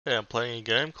Yeah, I'm playing a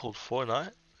game called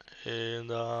Fortnite, and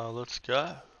let's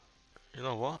go. You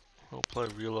know what? I'll play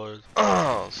Reload.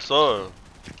 So,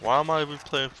 why am I even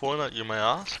playing Fortnite, you may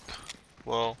ask?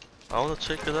 Well, I want to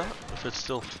check it out, if it's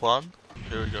still fun.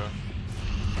 Here we go.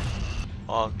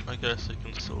 Oh, I guess it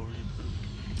can still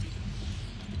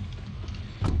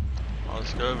reboot. Oh,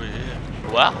 let's go over here.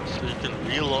 Wow, so you can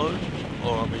reload,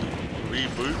 or I mean,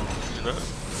 reboot, you know?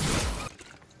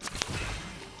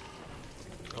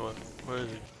 Oh, wait, where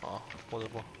is he? Oh,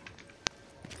 whatever.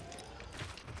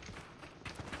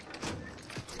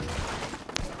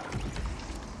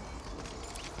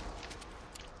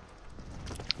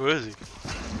 Where is he?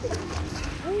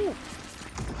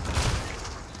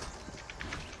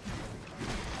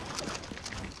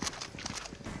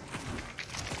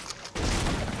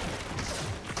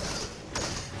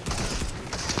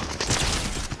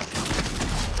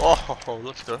 Oh,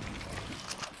 let's go.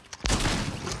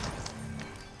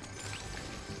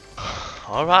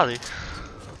 Alrighty.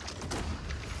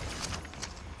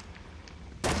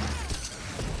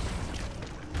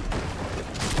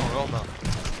 Oh, hell no.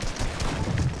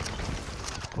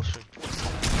 Pushing.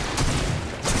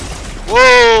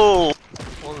 Whoa!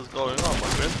 What is going on, my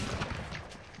friend?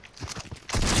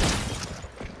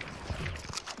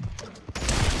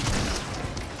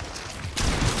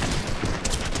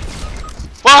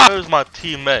 Wow! Where's my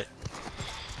teammate?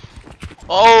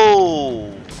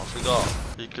 Oh! I forgot.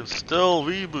 You can still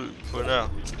reboot for now.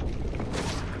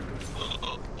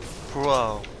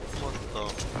 Bro, what the?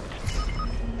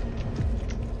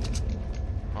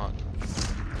 Alright.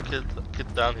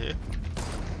 Get down here.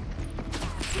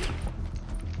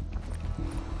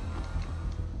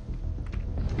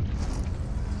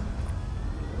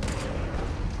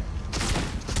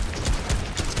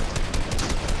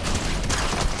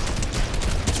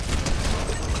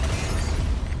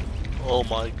 Oh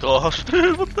my gosh,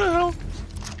 dude, what the hell?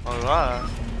 Alright.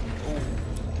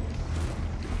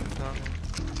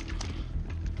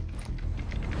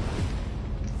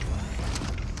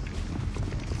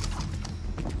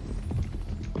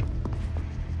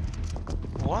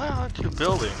 Why aren't you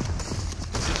building?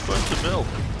 You're supposed to build.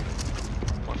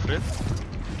 My friend.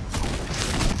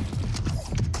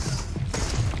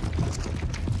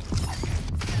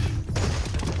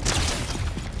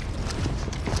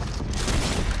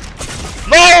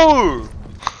 No!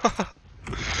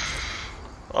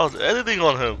 I was editing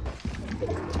on him.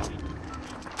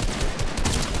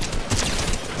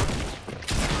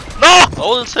 No! I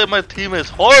wouldn't say my team is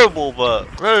horrible, but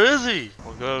where is he?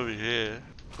 I'll go over here.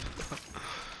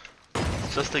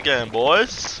 It's just a game,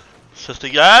 boys. It's just a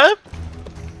game.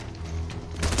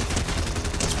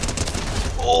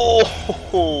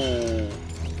 Oh!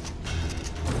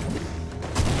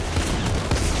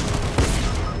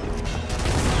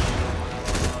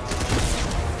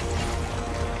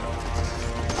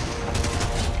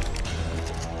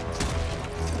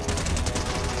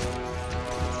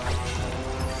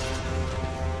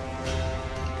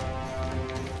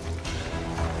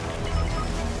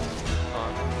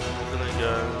 I'm gonna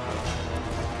go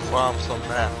farm some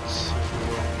mats, if you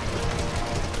will.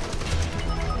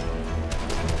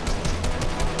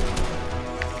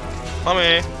 Come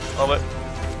here. Oh wait.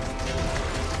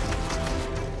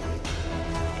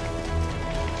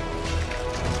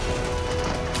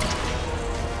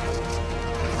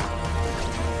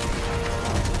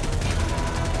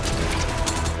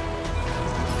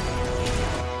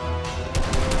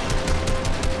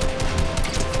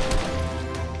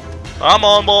 Come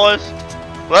on, boys.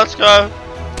 Let's go.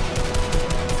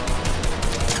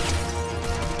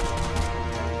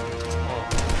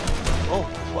 Oh,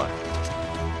 flag.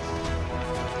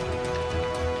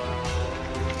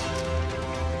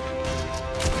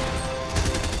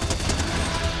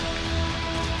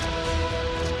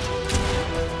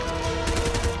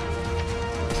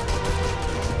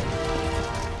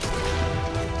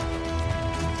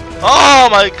 Oh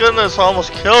my goodness, I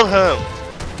almost killed him.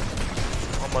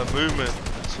 Oh, my movement,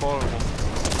 it's horrible.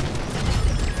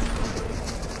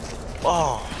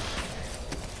 Oh,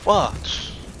 what?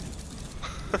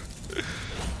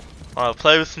 Alright,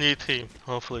 play with new team.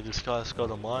 Hopefully this guy's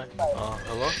got a mic.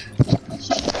 Hello?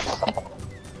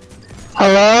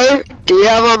 Hello? Do you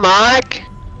have a mic?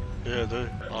 Yeah, I do.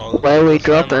 Oh, Where are we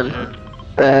dropping?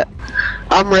 But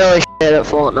I'm really shit at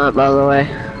Fortnite, by the way.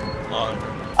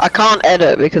 Oh, I can't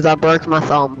edit because I broke my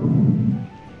thumb.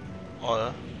 oh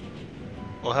yeah?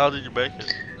 Well, how did you break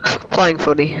it? Playing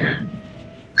footy.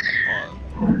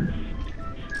 Oh,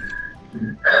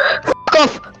 Fuck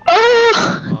off!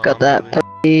 Ah! Got that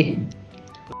pussy.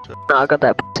 No, I got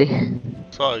that pussy.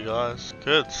 sorry guys,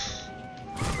 kids.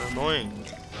 They're annoying.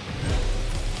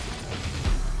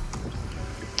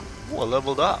 Ooh, I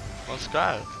leveled up. Let's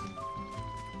go.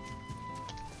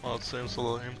 Oh, it seems a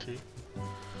little empty.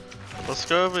 Let's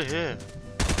go over here.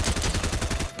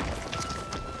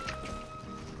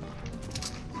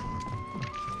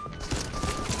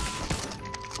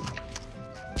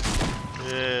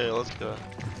 Yeah, let's go.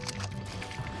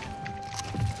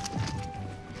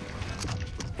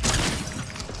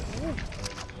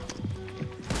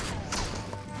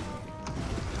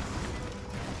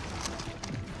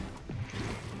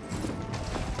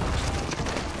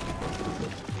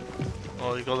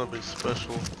 Oh, you gotta be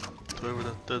special. Whoever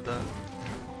that did that.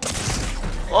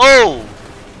 Oh!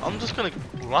 I'm just gonna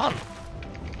run.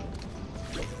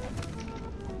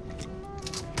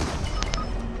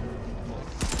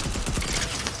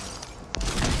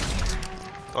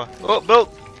 Oh, built!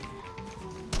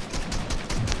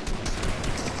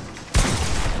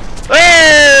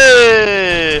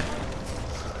 Hey!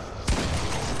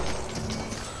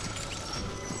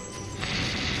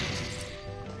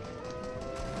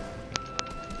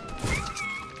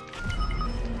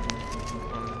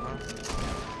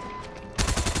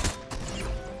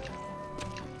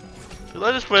 Dude,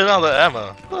 I just ran out of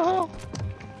ammo. What the hell?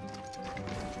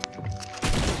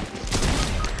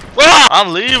 Ah!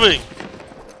 I'm leaving!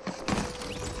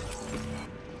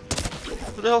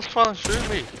 Who the hell's trying to shoot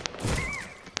me?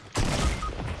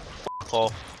 Fuck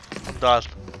off. I'm done.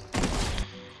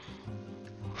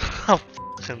 I'm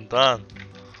fucking done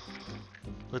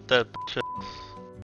with that shit.